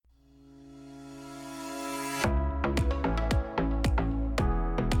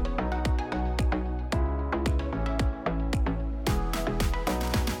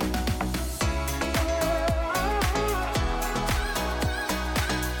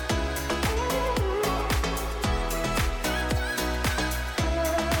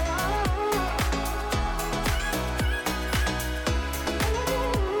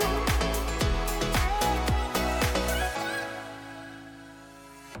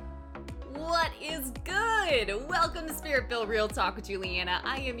What is good? Welcome to Spirit-Filled Real Talk with Juliana.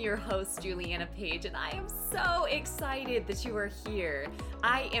 I am your host, Juliana Page, and I am so excited that you are here.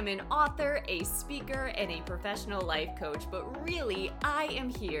 I am an author, a speaker, and a professional life coach, but really, I am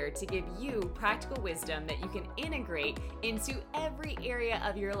here to give you practical wisdom that you can integrate into every area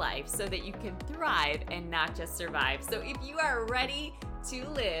of your life so that you can thrive and not just survive. So if you are ready to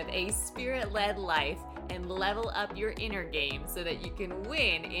live a spirit-led life and level up your inner game so that you can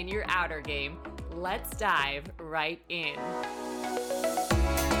win in your outer game, let's dive right in.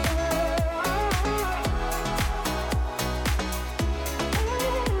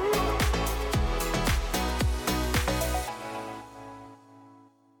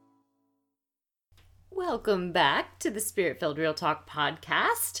 Welcome back to the Spirit-Filled Real Talk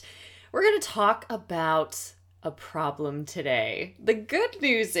podcast. We're going to talk about a problem today. The good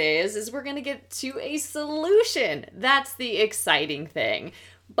news is we're going to get to a solution. That's the exciting thing.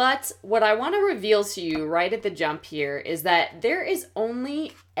 But what I want to reveal to you right at the jump here is that there is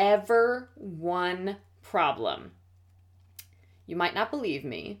only ever one problem. You might not believe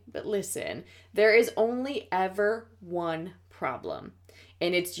me, but listen, there is only ever one problem,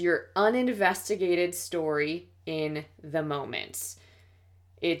 and it's your uninvestigated story in the moment.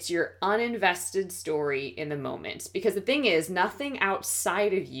 It's your uninvested story in the moment. Because the thing is, nothing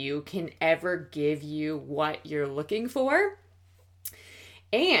outside of you can ever give you what you're looking for.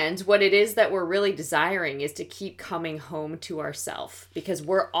 And what it is that we're really desiring is to keep coming home to ourselves, because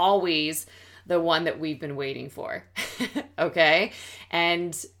we're always the one that we've been waiting for. Okay?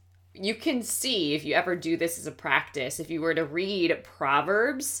 And you can see, if you ever do this as a practice, if you were to read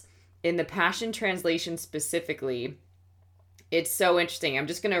Proverbs in the Passion Translation specifically, it's so interesting. I'm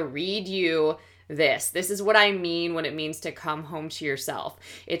just going to read you this. This is what I mean when it means to come home to yourself.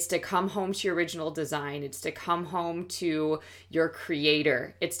 It's to come home to your original design. It's to come home to your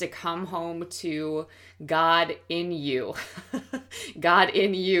creator. It's to come home to God in you. God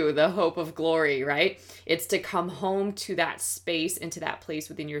in you, the hope of glory, right? It's to come home to that space, into that place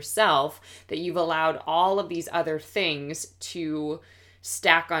within yourself that you've allowed all of these other things to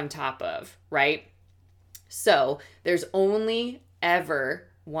stack on top of, right? So there's only ever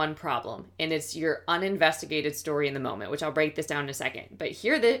one problem, and it's your uninvestigated story in the moment, which I'll break this down in a second. But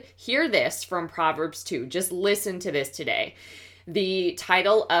hear this from Proverbs 2. Just listen to this today. The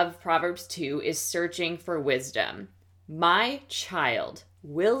title of Proverbs 2 is Searching for Wisdom. My child,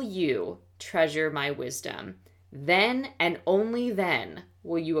 will you treasure my wisdom? Then and only then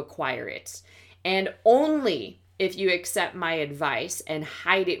will you acquire it. And only if you accept my advice and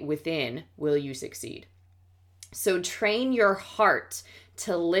hide it within will you succeed. So train your heart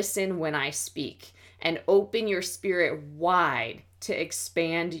to listen when I speak, and open your spirit wide to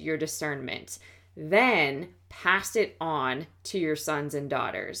expand your discernment. Then pass it on to your sons and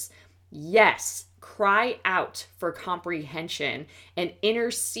daughters. Yes, cry out for comprehension and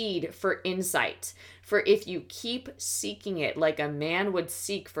intercede for insight. For if you keep seeking it like a man would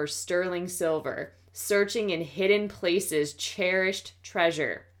seek for sterling silver, searching in hidden places cherished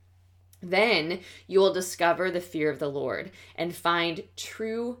treasure, then you will discover the fear of the Lord and find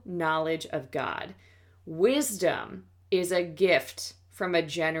true knowledge of God. Wisdom is a gift from a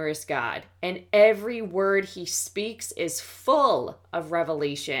generous God, and every word he speaks is full of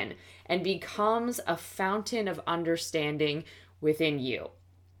revelation and becomes a fountain of understanding within you.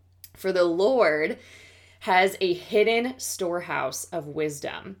 For the Lord has a hidden storehouse of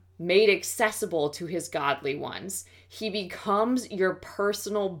wisdom, made accessible to his godly ones. He becomes your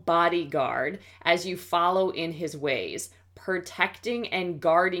personal bodyguard as you follow in his ways, protecting and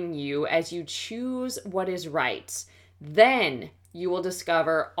guarding you as you choose what is right. Then you will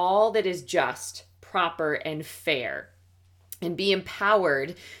discover all that is just, proper, and fair, and be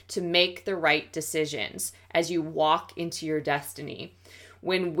empowered to make the right decisions as you walk into your destiny.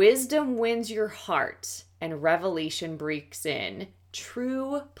 When wisdom wins your heart and revelation breaks in,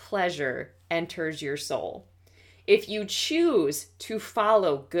 true pleasure enters your soul. If you choose to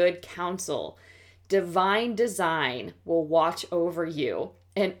follow good counsel, divine design will watch over you,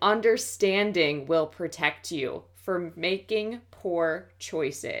 and understanding will protect you from making poor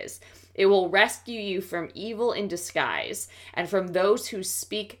choices. It will rescue you from evil in disguise and from those who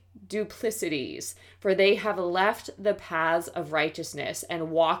speak duplicities, for they have left the paths of righteousness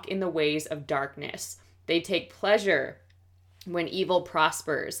and walk in the ways of darkness. They take pleasure when evil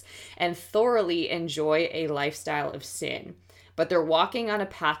prospers and thoroughly enjoy a lifestyle of sin. But they're walking on a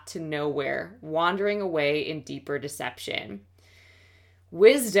path to nowhere, wandering away in deeper deception.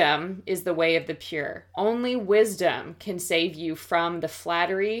 Wisdom is the way of the pure. Only wisdom can save you from the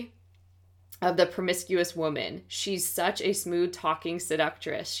flattery of the promiscuous woman. She's such a smooth talking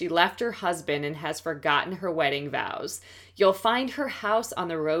seductress. She left her husband and has forgotten her wedding vows. You'll find her house on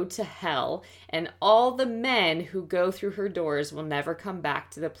the road to hell, and all the men who go through her doors will never come back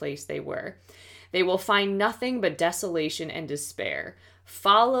to the place they were. They will find nothing but desolation and despair.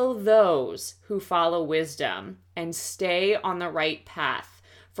 Follow those who follow wisdom and stay on the right path,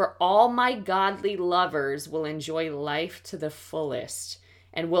 for all my godly lovers will enjoy life to the fullest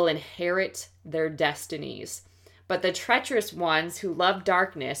and will inherit their destinies. But the treacherous ones who love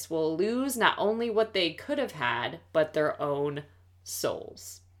darkness will lose not only what they could have had, but their own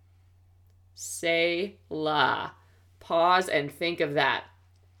souls. Selah. Pause and think of that.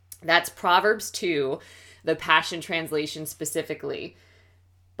 That's Proverbs 2, the Passion Translation specifically.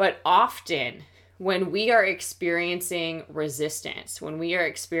 But often, when we are experiencing resistance, when we are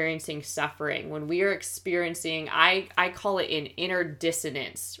experiencing suffering, when we are experiencing, I call it an inner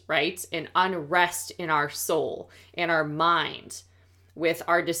dissonance, right? An unrest in our soul, in our mind, with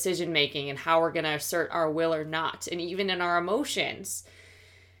our decision making and how we're going to assert our will or not, and even in our emotions.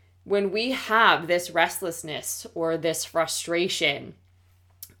 When we have this restlessness or this frustration,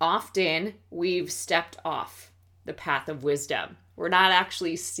 often we've stepped off the path of wisdom. We're not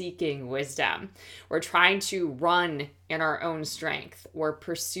actually seeking wisdom. We're trying to run in our own strength or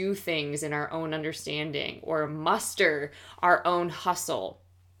pursue things in our own understanding or muster our own hustle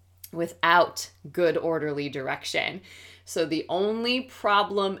without good orderly direction. So the only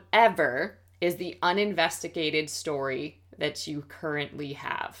problem ever is the uninvestigated story that you currently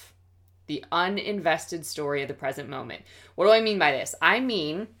have. The uninvested story of the present moment. What do I mean by this? I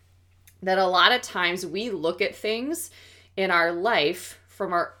mean that a lot of times we look at things in our life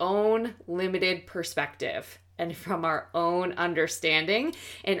from our own limited perspective and from our own understanding,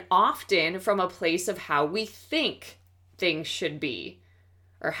 and often from a place of how we think things should be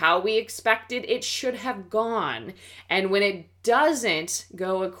or how we expected it should have gone. And when it doesn't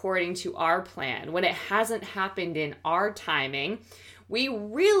go according to our plan, when it hasn't happened in our timing, we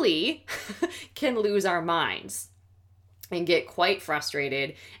really can lose our minds and get quite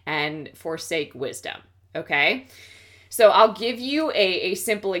frustrated and forsake wisdom, okay? So I'll give you a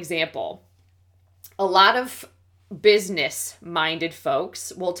simple example. A lot of business-minded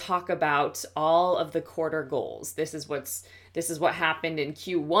folks will talk about all of the quarter goals. This is what happened in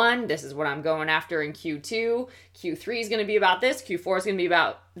Q1. This is what I'm going after in Q2. Q3 is going to be about this. Q4 is going to be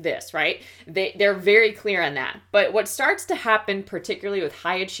about this, right? They're very clear on that. But what starts to happen, particularly with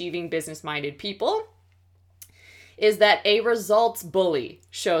high-achieving business-minded people, is that a results bully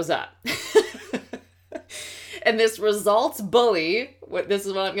shows up. And this results bully, this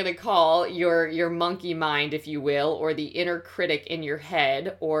is what I'm going to call your monkey mind, if you will, or the inner critic in your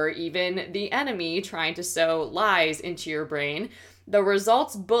head, or even the enemy trying to sow lies into your brain. The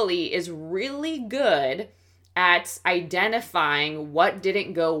results bully is really good at identifying what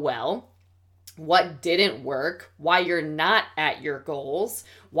didn't go well, what didn't work, why you're not at your goals,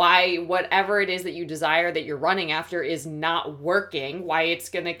 why whatever it is that you desire that you're running after is not working, why it's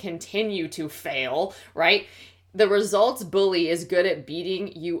going to continue to fail, right? The results bully is good at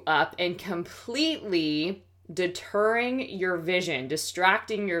beating you up and completely deterring your vision,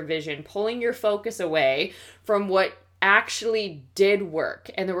 distracting your vision, pulling your focus away from what actually did work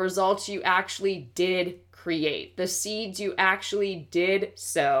and the results you actually did create, the seeds you actually did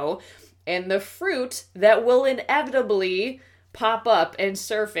sow, and the fruit that will inevitably pop up and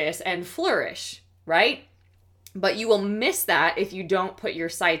surface and flourish, right? But you will miss that if you don't put your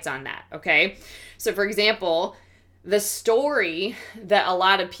sights on that, okay? So for example, the story that a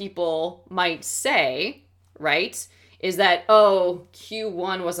lot of people might say, right, is that, oh,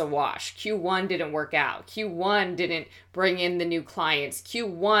 Q1 was a wash. Q1 didn't work out. Q1 didn't bring in the new clients.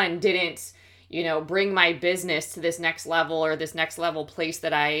 Q1 didn't, bring my business to this next level or this next level place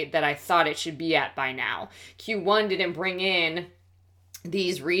that I thought it should be at by now. Q1 didn't bring in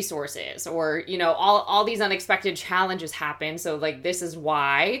these resources, or all these unexpected challenges happen, so this is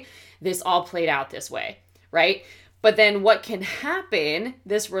why this all played out this way, right? But then what can happen,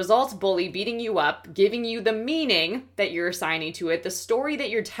 this results bully beating you up, giving you the meaning that you're assigning to it, the story that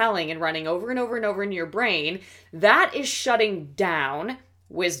you're telling and running over and over and over in your brain, that is shutting down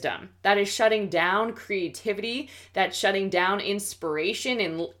wisdom. That is shutting down creativity. That's shutting down inspiration.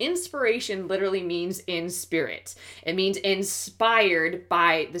 And inspiration literally means in spirit. It means inspired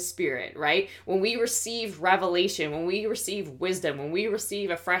by the Spirit, right? When we receive revelation, when we receive wisdom, when we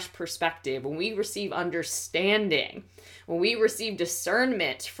receive a fresh perspective, when we receive understanding, when we receive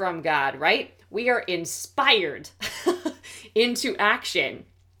discernment from God, right? We are inspired into action.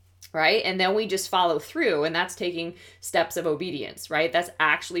 right? And then we just follow through, and that's taking steps of obedience, right? That's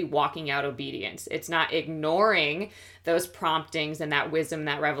actually walking out obedience. It's not ignoring those promptings and that wisdom,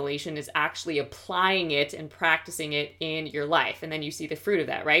 that revelation. Is actually applying it and practicing it in your life. And then you see the fruit of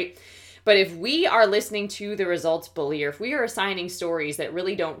that, right? But if we are listening to the results bully, or if we are assigning stories that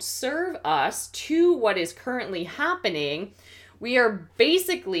really don't serve us to what is currently happening, we are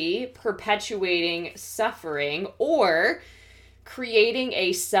basically perpetuating suffering or creating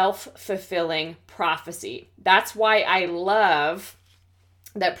a self-fulfilling prophecy. That's why I love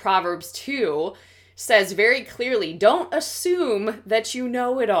that Proverbs 2 says very clearly, don't assume that you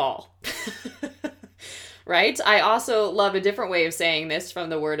know it all. Right? I also love a different way of saying this from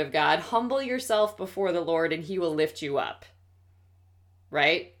the Word of God. Humble yourself before the Lord and He will lift you up.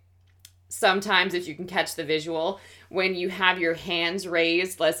 Right? Sometimes, if you can catch the visual, when you have your hands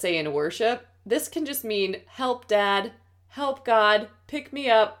raised, let's say in worship, this can just mean, help Dad, help God, pick me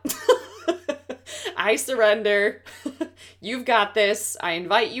up. I surrender. You've got this. I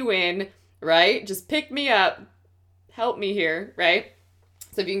invite you in, right? Just pick me up. Help me here, right?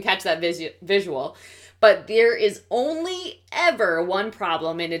 So if you can catch that visual. But there is only ever one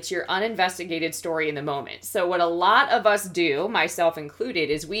problem, and it's your uninvestigated story in the moment. So what a lot of us do, myself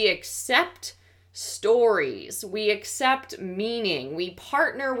included, is we accept stories. We accept meaning. We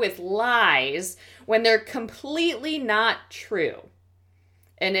partner with lies when they're completely not true.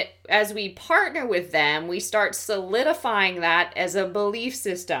 And as we partner with them, we start solidifying that as a belief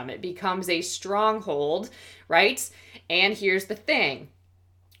system. It becomes a stronghold, right? And here's the thing.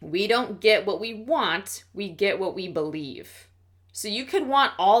 We don't get what we want, we get what we believe. So you could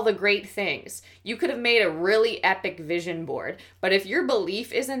want all the great things. You could have made a really epic vision board. But if your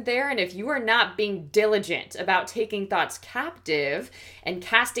belief isn't there, and if you are not being diligent about taking thoughts captive and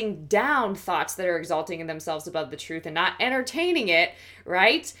casting down thoughts that are exalting in themselves above the truth and not entertaining it,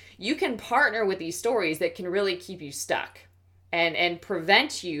 right? You can partner with these stories that can really keep you stuck and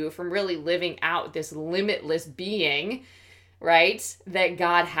prevent you from really living out this limitless being, right, that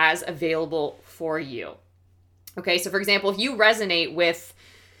God has available for you. Okay, so for example, if you resonate with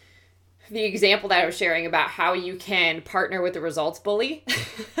the example that I was sharing about how you can partner with the results bully,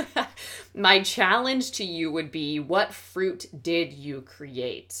 my challenge to you would be, what fruit did you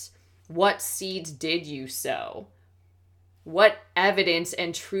create? What seeds did you sow? What evidence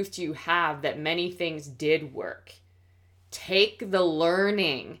and truth do you have that many things did work? Take the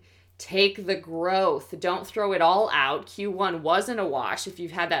learning. Take the growth. Don't throw it all out. Q1 wasn't a wash. If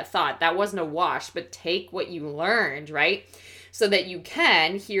you've had that thought, that wasn't a wash, but take what you learned, right? So that you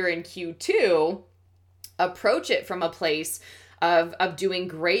can, here in Q2, approach it from a place of doing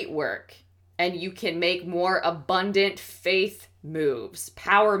great work. And you can make more abundant faith moves,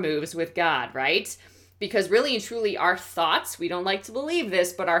 power moves with God, right? Because really and truly, our thoughts, we don't like to believe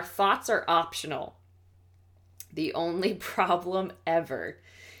this, but our thoughts are optional. The only problem ever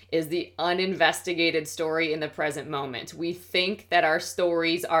is the uninvestigated story in the present moment. We think that our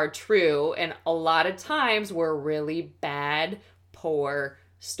stories are true, and a lot of times we're really bad, poor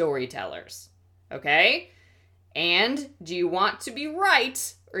storytellers, okay? And do you want to be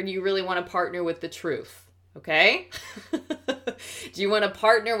right, or do you really want to partner with the truth, okay? Do you want to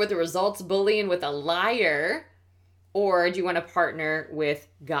partner with the results bully and with a liar, or do you want to partner with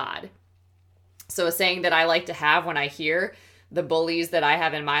God? So a saying that I like to have when I hear the bullies that I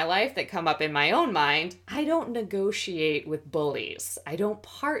have in my life that come up in my own mind, I don't negotiate with bullies. I don't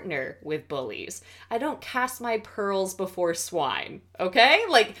partner with bullies. I don't cast my pearls before swine, okay?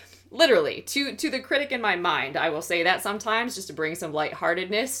 Like, literally, to the critic in my mind, I will say that sometimes just to bring some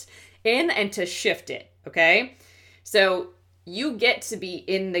lightheartedness in and to shift it, okay? So you get to be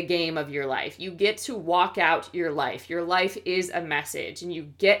in the game of your life. You get to walk out your life. Your life is a message, and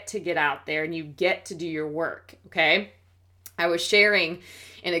you get to get out there and you get to do your work, okay? I was sharing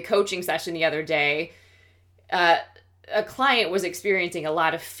in a coaching session the other day, a client was experiencing a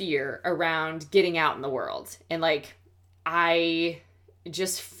lot of fear around getting out in the world. And like, I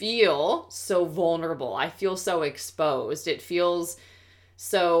just feel so vulnerable. I feel so exposed. It feels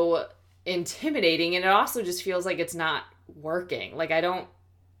so intimidating. And it also just feels like it's not working. Like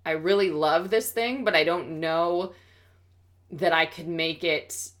I really love this thing, but I don't know that I could make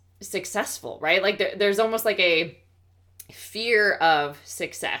it successful, right? Like there's almost like a fear of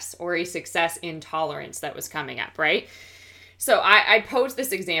success or a success intolerance that was coming up, right? So I posed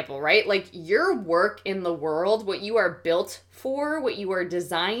this example, right? Like your work in the world, what you are built for, what you are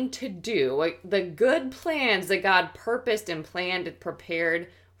designed to do, like the good plans that God purposed and planned and prepared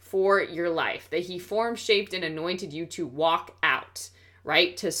for your life, that He formed, shaped, and anointed you to walk out,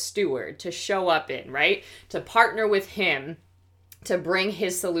 right? To steward, to show up in, right? To partner with Him to bring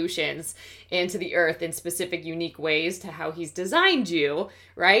his solutions into the earth in specific, unique ways to how he's designed you,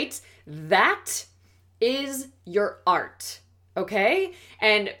 right? That is your art, okay?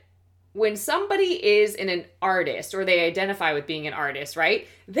 And when somebody is an artist, or they identify with being an artist, right?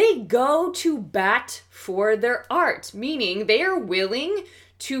 They go to bat for their art, meaning they are willing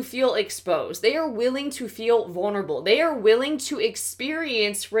to feel exposed. They are willing to feel vulnerable. They are willing to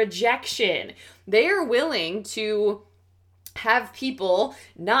experience rejection. They are willing to have people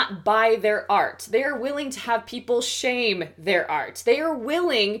not buy their art. They are willing to have people shame their art. They are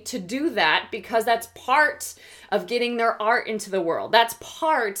willing to do that because that's part of getting their art into the world. That's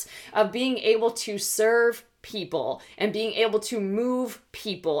part of being able to serve people and being able to move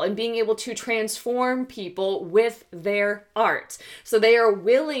people and being able to transform people with their art. So they are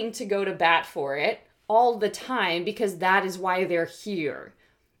willing to go to bat for it all the time because that is why they're here,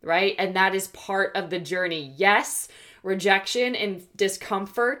 right? And that is part of the journey. Yes, rejection and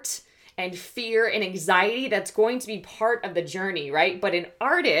discomfort and fear and anxiety, that's going to be part of the journey, right? But an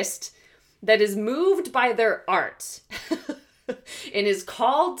artist that is moved by their art and is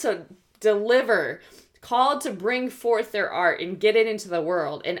called to deliver, called to bring forth their art and get it into the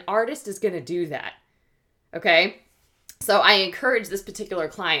world, an artist is going to do that, okay? So I encourage this particular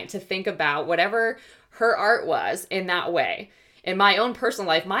client to think about whatever her art was in that way. In my own personal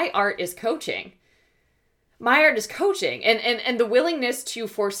life, my art is coaching. My art is coaching, and the willingness to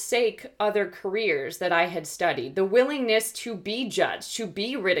forsake other careers that I had studied, the willingness to be judged, to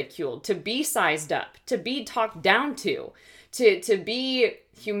be ridiculed, to be sized up, to be talked down to be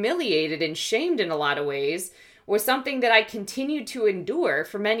humiliated and shamed in a lot of ways, was something that I continued to endure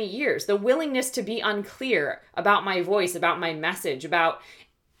for many years. The willingness to be unclear about my voice, about my message, about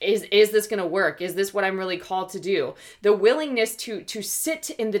is this going to work? Is this what I'm really called to do? The willingness to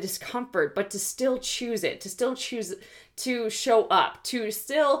sit in the discomfort, but to still choose it, to still choose to show up, to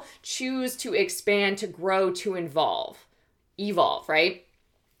still choose to expand, to grow, to evolve, right?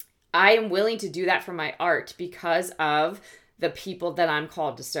 I am willing to do that for my art because of the people that I'm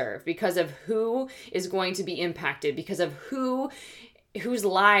called to serve, because of who is going to be impacted, because of whose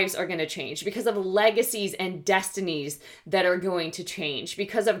lives are going to change, because of legacies and destinies that are going to change,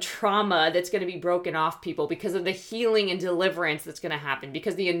 because of trauma that's going to be broken off people, because of the healing and deliverance that's going to happen,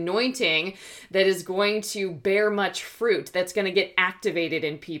 because the anointing that is going to bear much fruit that's going to get activated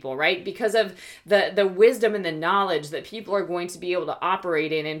in people, right? Because of the wisdom and the knowledge that people are going to be able to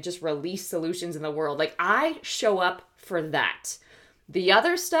operate in and just release solutions in the world. Like, I show up for that. The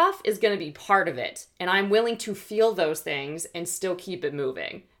other stuff is going to be part of it, and I'm willing to feel those things and still keep it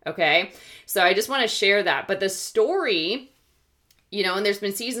moving, okay? So I just want to share that. But the story, and there's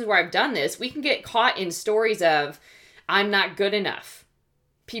been seasons where I've done this, we can get caught in stories of, I'm not good enough.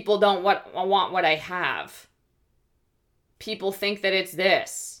 People don't want what I have. People think that it's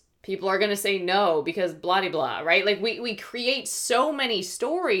this. People are going to say no because blah, blah, blah, right? Like we create so many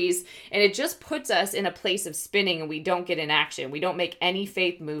stories, and it just puts us in a place of spinning, and we don't get in action. We don't make any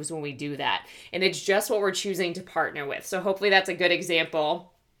faith moves when we do that. And it's just what we're choosing to partner with. So hopefully that's a good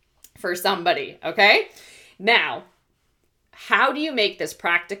example for somebody, okay? Now, how do you make this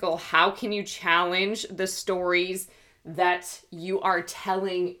practical? How can you challenge the stories that you are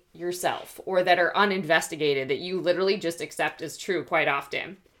telling yourself or that are uninvestigated, that you literally just accept as true quite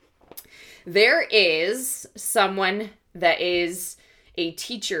often? There is someone that is a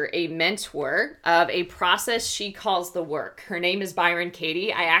teacher, a mentor of a process she calls the work. Her name is Byron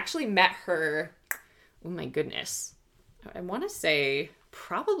Katie. I actually met her, oh my goodness, I want to say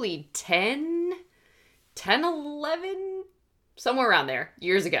probably 10, 11, somewhere around there,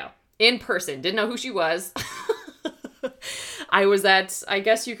 years ago, in person. Didn't know who she was. I was at, I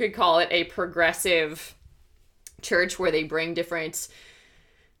guess you could call it a progressive church where they bring different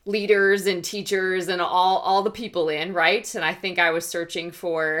leaders and teachers and all the people in, right? And I think I was searching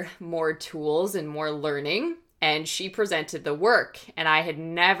for more tools and more learning, and she presented the work, and I had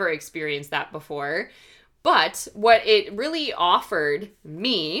never experienced that before. But what it really offered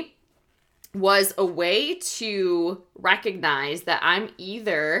me was a way to recognize that I'm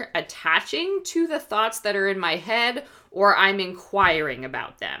either attaching to the thoughts that are in my head or I'm inquiring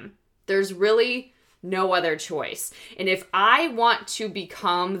about them. There's really no other choice. And if I want to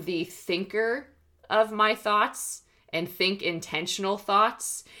become the thinker of my thoughts and think intentional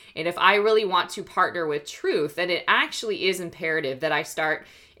thoughts, and if I really want to partner with truth, then it actually is imperative that I start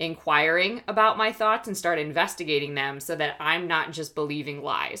inquiring about my thoughts and start investigating them so that I'm not just believing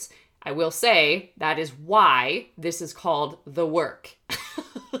lies. I will say that is why this is called the work,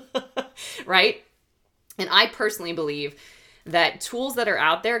 right? And I personally believe that tools that are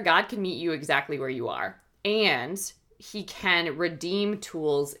out there, God can meet you exactly where you are. And he can redeem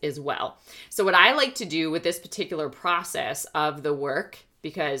tools as well. So what I like to do with this particular process of the work,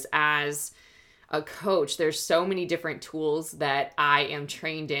 because as a coach, there's so many different tools that I am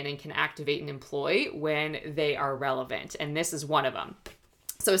trained in and can activate and employ when they are relevant. And this is one of them.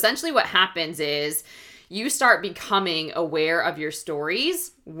 So essentially what happens is you start becoming aware of your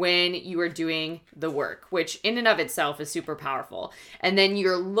stories when you are doing the work, which in and of itself is super powerful. And then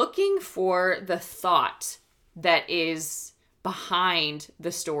you're looking for the thought that is behind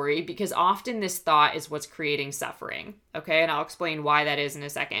the story, because often this thought is what's creating suffering. Okay. And I'll explain why that is in a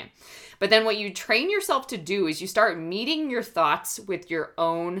second. But then what you train yourself to do is you start meeting your thoughts with your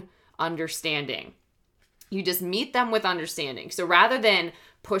own understanding. You just meet them with understanding. So rather than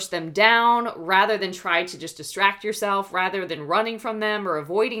push them down, rather than try to just distract yourself, rather than running from them or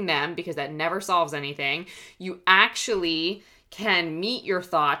avoiding them, because that never solves anything, you actually can meet your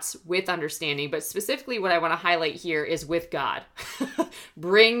thoughts with understanding. But specifically what I want to highlight here is with God.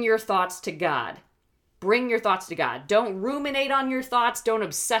 Bring your thoughts to God. Bring your thoughts to God. Don't ruminate on your thoughts. Don't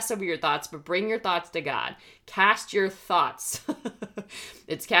obsess over your thoughts, but bring your thoughts to God. Cast your thoughts.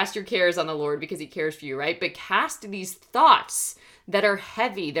 It's cast your cares on the Lord because he cares for you, right? But cast these thoughts that are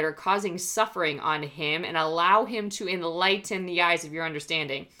heavy, that are causing suffering on him, and allow him to enlighten the eyes of your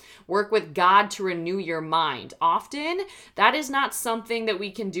understanding. Work with God to renew your mind. Often, that is not something that we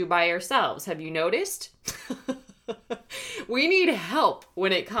can do by ourselves. Have you noticed? We need help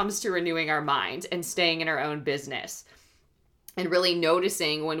when it comes to renewing our mind and staying in our own business, and really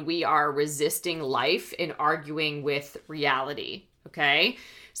noticing when we are resisting life and arguing with reality. Okay?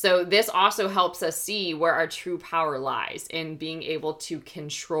 So this also helps us see where our true power lies in being able to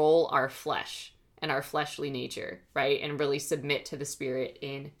control our flesh and our fleshly nature, right? And really submit to the Spirit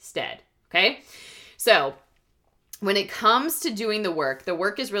instead. Okay? So when it comes to doing the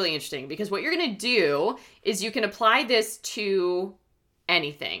work is really interesting, because what you're going to do is you can apply this to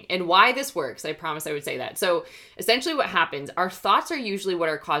anything. And why this works, I promise I would say that. So essentially what happens, our thoughts are usually what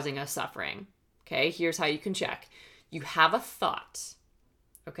are causing us suffering. Okay, here's how you can check. You have a thought,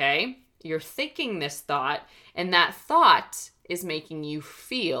 okay? You're thinking this thought, and that thought is making you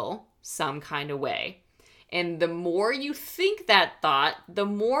feel some kind of way. And the more you think that thought, the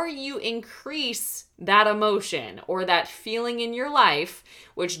more you increase that emotion or that feeling in your life,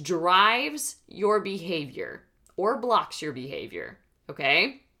 which drives your behavior or blocks your behavior,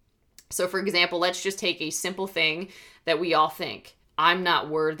 okay? So for example, let's just take a simple thing that we all think. I'm not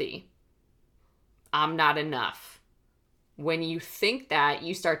worthy. I'm not enough. When you think that,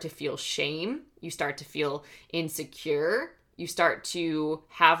 you start to feel shame. You start to feel insecure. You start to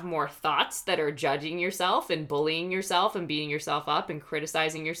have more thoughts that are judging yourself and bullying yourself and beating yourself up and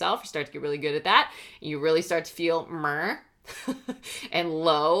criticizing yourself. You start to get really good at that. You really start to feel and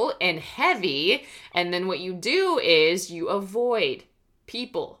low and heavy. And then what you do is you avoid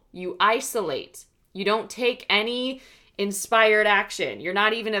people. You isolate. You don't take any inspired action. You're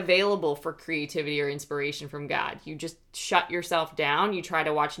not even available for creativity or inspiration from God. You just shut yourself down. You try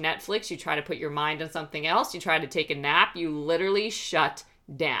to watch Netflix. You try to put your mind on something else. You try to take a nap. You literally shut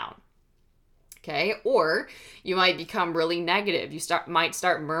down. Okay? Or you might become really negative. You might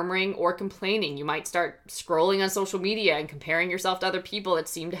start murmuring or complaining. You might start scrolling on social media and comparing yourself to other people that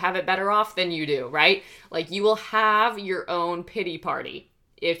seem to have it better off than you do, right? Like you will have your own pity party,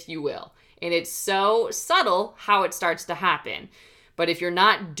 if you will. And it's so subtle how it starts to happen. But if you're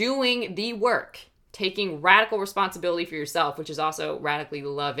not doing the work, taking radical responsibility for yourself, which is also radically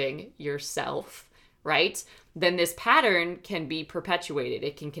loving yourself, right? Then this pattern can be perpetuated.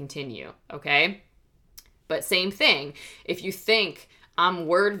 It can continue, okay? But same thing. If you think, I'm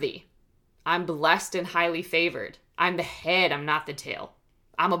worthy, I'm blessed and highly favored, I'm the head, I'm not the tail,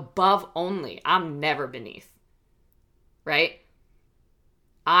 I'm above only, I'm never beneath, right?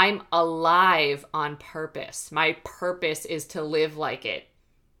 I'm alive on purpose. My purpose is to live like it.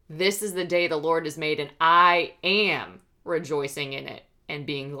 This is the day the Lord has made, and I am rejoicing in it and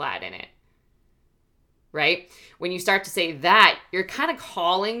being glad in it. Right? When you start to say that, you're kind of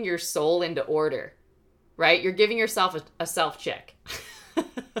calling your soul into order. Right? You're giving yourself a self-check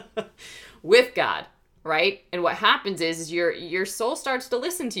with God. Right? And what happens is your soul starts to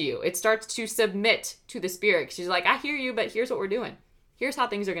listen to you. It starts to submit to the Spirit. She's like, I hear you, but here's what we're doing. Here's how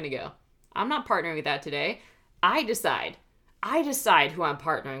things are going to go. I'm not partnering with that today. I decide who I'm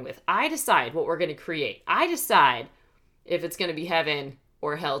partnering with. I decide what we're going to create. I decide if it's going to be heaven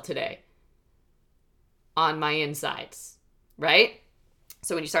or hell today on my insides, right?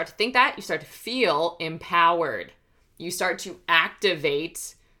 So when you start to think that, you start to feel empowered. You start to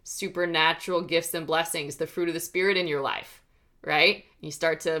activate supernatural gifts and blessings, the fruit of the Spirit in your life, right? You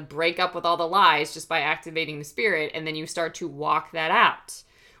start to break up with all the lies just by activating the spirit, and then you start to walk that out.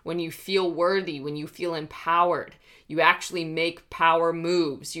 When you feel worthy, when you feel empowered, you actually make power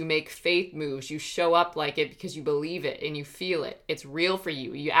moves. You make faith moves. You show up like it because you believe it and you feel it. It's real for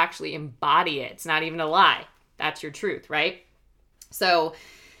you. You actually embody it. It's not even a lie. That's your truth, right? So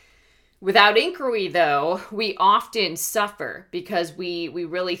without inquiry, though, we often suffer because we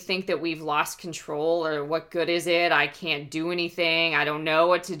really think that we've lost control, or what good is it? I can't do anything. I don't know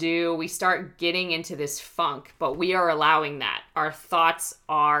what to do. We start getting into this funk, but we are allowing that. Our thoughts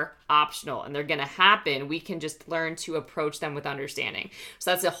are optional and they're going to happen. We can just learn to approach them with understanding.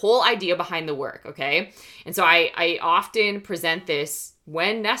 So that's the whole idea behind the work, okay? And so I often present this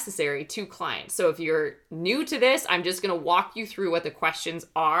when necessary to clients. So if you're new to this, I'm just going to walk you through what the questions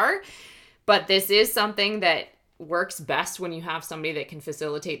are. But this is something that works best when you have somebody that can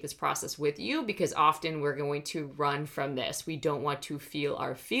facilitate this process with you, because often we're going to run from this. We don't want to feel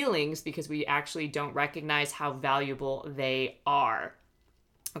our feelings because we actually don't recognize how valuable they are.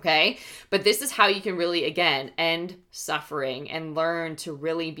 Okay? But this is how you can really, again, end suffering and learn to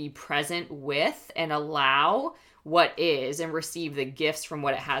really be present with and allow what is and receive the gifts from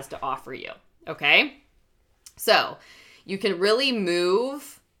what it has to offer you. Okay? So you can really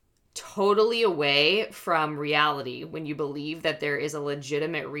move totally away from reality when you believe that there is a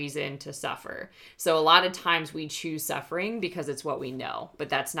legitimate reason to suffer. So a lot of times we choose suffering because it's what we know, but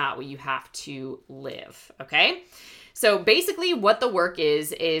that's not what you have to live, okay? So basically what the work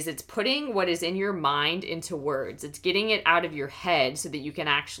is it's putting what is in your mind into words. It's getting it out of your head so that you can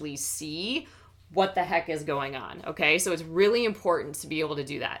actually see what the heck is going on, okay? So it's really important to be able to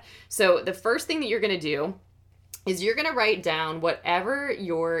do that. So the first thing that you're going to do is you're going to write down whatever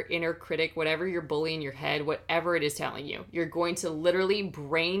your inner critic, whatever your bully in your head, whatever it is telling you. You're going to literally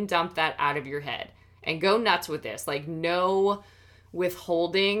brain dump that out of your head and go nuts with this. Like, no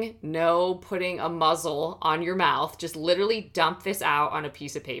withholding, no putting a muzzle on your mouth. Just literally dump this out on a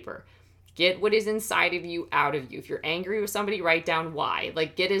piece of paper. Get what is inside of you out of you. If you're angry with somebody, write down why.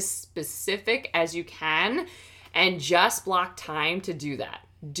 Like, get as specific as you can and just block time to do that.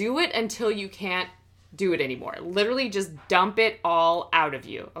 Do it until you can't do it anymore. Literally just dump it all out of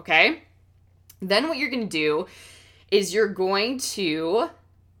you, okay? Then what you're going to do is you're going to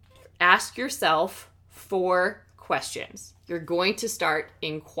ask yourself 4 questions. You're going to start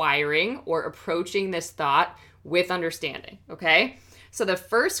inquiring or approaching this thought with understanding, okay? So the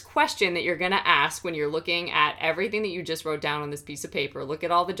first question that you're going to ask when you're looking at everything that you just wrote down on this piece of paper, look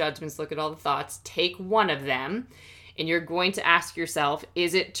at all the judgments, look at all the thoughts, take one of them, and you're going to ask yourself,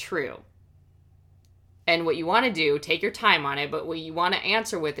 is it true? And what you want to do, take your time on it, but what you want to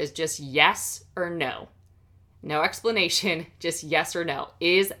answer with is just yes or no. No explanation, just yes or no.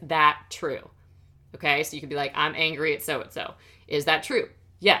 Is that true? Okay, so you could be like, I'm angry at so-and-so. Is that true?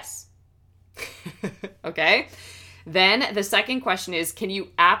 Yes. Okay? Then the second question is, can you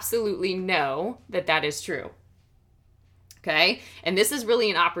absolutely know that that is true? Okay? And this is really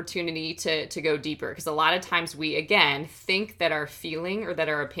an opportunity to go deeper, because a lot of times we, again, think that our feeling or that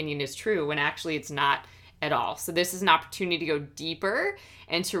our opinion is true when actually it's not at all. So this is an opportunity to go deeper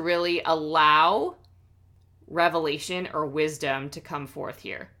and to really allow revelation or wisdom to come forth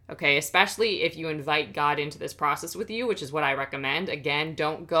here. Okay? Especially if you invite God into this process with you, which is what I recommend. Again,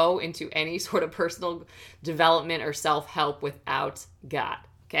 don't go into any sort of personal development or self-help without God.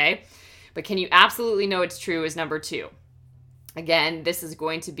 Okay? But can you absolutely know it's true is number 2. Again, this is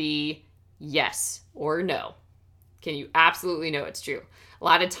going to be yes or no. Can you absolutely know it's true? A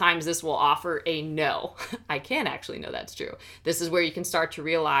lot of times this will offer a no. I can't actually know that's true. This is where you can start to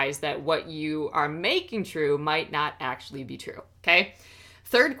realize that what you are making true might not actually be true. Okay?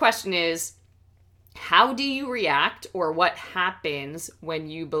 Third question is, how do you react, or what happens when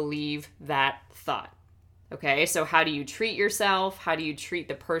you believe that thought? Okay, so how do you treat yourself? How do you treat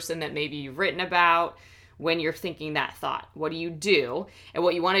the person that maybe you've written about when you're thinking that thought? What do you do? And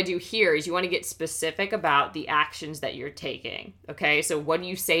what you want to do here is you want to get specific about the actions that you're taking. Okay, so what do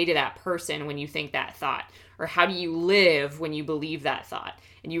you say to that person when you think that thought? Or how do you live when you believe that thought?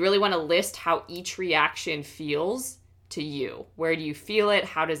 And you really want to list how each reaction feels to you. Where do you feel it?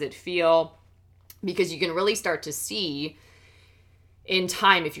 How does it feel? Because you can really start to see in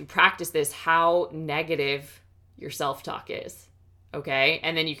time, if you practice this, how negative your self-talk is. Okay?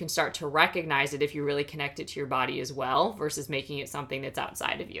 And then you can start to recognize it if you really connect it to your body as well, versus making it something that's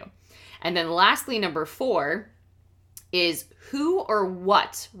outside of you. And then lastly, number 4 is, who or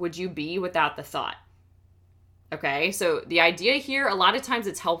what would you be without the thought? Okay? So the idea here, a lot of times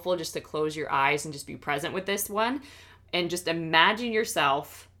it's helpful just to close your eyes and just be present with this one and just imagine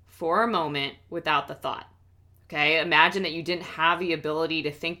yourself for a moment without the thought. Okay, imagine that you didn't have the ability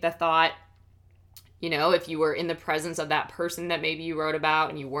to think the thought. If you were in the presence of that person that maybe you wrote about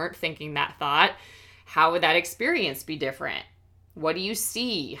and you weren't thinking that thought, how would that experience be different? What do you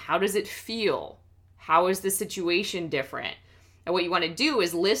see? How does it feel? How is the situation different? And what you want to do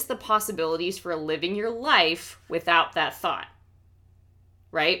is list the possibilities for living your life without that thought,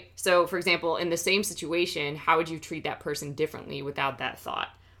 right? So, for example, in the same situation, how would you treat that person differently without that thought?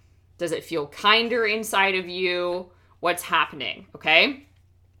 Does it feel kinder inside of you? What's happening? Okay.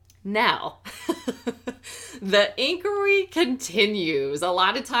 Now, the inquiry continues. A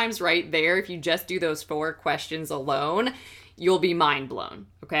lot of times right there, if you just do those 4 questions alone, you'll be mind blown.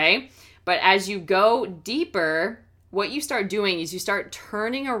 Okay. But as you go deeper, what you start doing is you start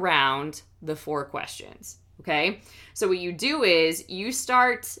turning around the 4 questions. Okay. So what you do is you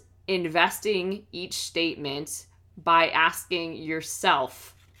start investing each statement by asking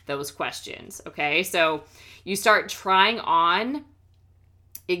yourself those questions. Okay. So you start trying on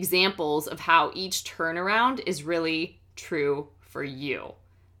examples of how each turnaround is really true for you.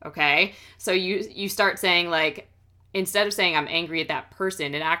 Okay. So you start saying, like, instead of saying I'm angry at that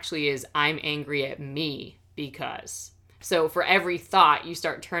person, it actually is I'm angry at me because. So for every thought, you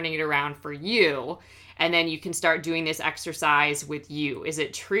start turning it around for you. And then you can start doing this exercise with you. Is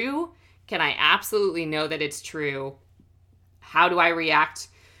it true? Can I absolutely know that it's true? How do I react?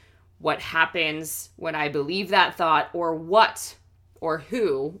 What happens when I believe that thought? Or what or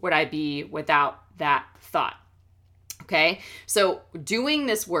who would I be without that thought? Okay, so doing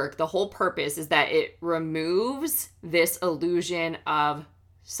this work, the whole purpose is that it removes this illusion of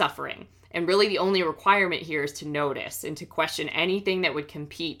suffering. And really the only requirement here is to notice and to question anything that would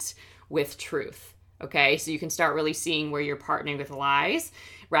compete with truth. Okay, so you can start really seeing where you're partnering with lies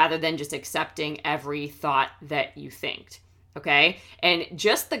rather than just accepting every thought that you think. Okay, and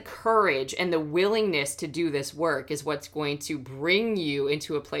just the courage and the willingness to do this work is what's going to bring you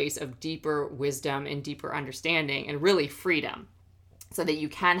into a place of deeper wisdom and deeper understanding and really freedom, so that you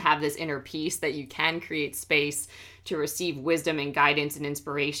can have this inner peace, that you can create space to receive wisdom and guidance and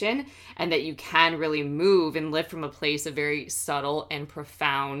inspiration, and that you can really move and live from a place of very subtle and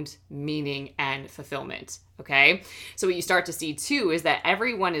profound meaning and fulfillment. Okay, so what you start to see too is that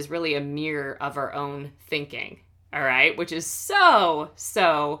everyone is really a mirror of our own thinking. All right, which is so,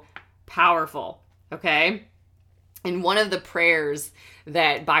 so powerful, okay? And one of the prayers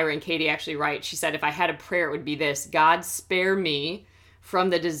that Byron Katie actually writes, she said, if I had a prayer, it would be this: God, spare me from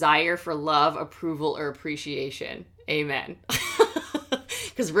the desire for love, approval, or appreciation. Amen.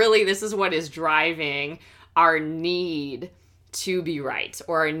 Because really, this is what is driving our need to be right,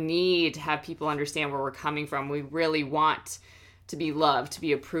 or our need to have people understand where we're coming from. We really want to be loved, to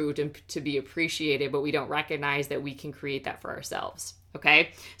be approved, and to be appreciated, but we don't recognize that we can create that for ourselves.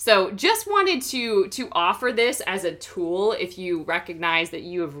 Okay, so just wanted to offer this as a tool if you recognize that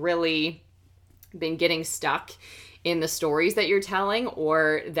you have really been getting stuck in the stories that you're telling,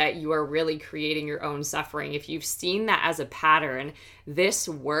 or that you are really creating your own suffering. If you've seen that as a pattern, this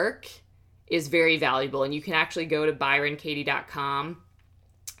work is very valuable, and you can actually go to byronkatie.com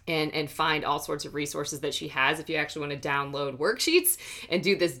and find all sorts of resources that she has if you actually want to download worksheets and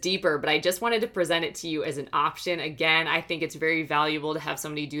do this deeper. But I just wanted to present it to you as an option. Again, I think it's very valuable to have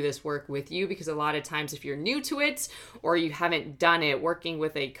somebody do this work with you, because a lot of times if you're new to it or you haven't done it, working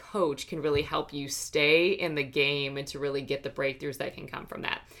with a coach can really help you stay in the game and to really get the breakthroughs that can come from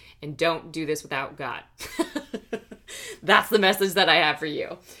that. And don't do this without God. That's the message that I have for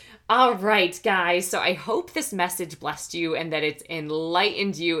you. All right, guys. So I hope this message blessed you and that it's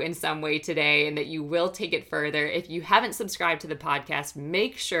enlightened you in some way today, and that you will take it further. If you haven't subscribed to the podcast,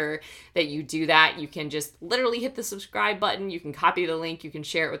 make sure that you do that. You can just literally hit the subscribe button. You can copy the link. You can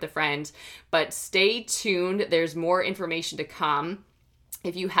share it with a friend. But stay tuned. There's more information to come.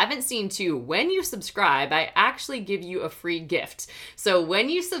 If you haven't seen too, when you subscribe, I actually give you a free gift. So when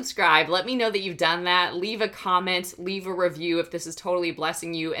you subscribe, let me know that you've done that. Leave a comment, leave a review if this is totally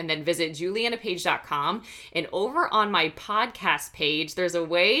blessing you, and then visit juliannapage.com. And over on my podcast page, there's a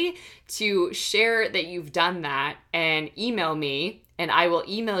way to share that you've done that and email me, and I will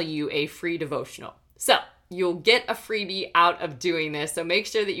email you a free devotional. So you'll get a freebie out of doing this. So make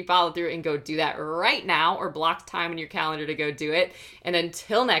sure that you follow through and go do that right now, or block time in your calendar to go do it. And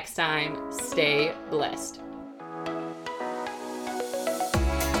until next time, stay blessed.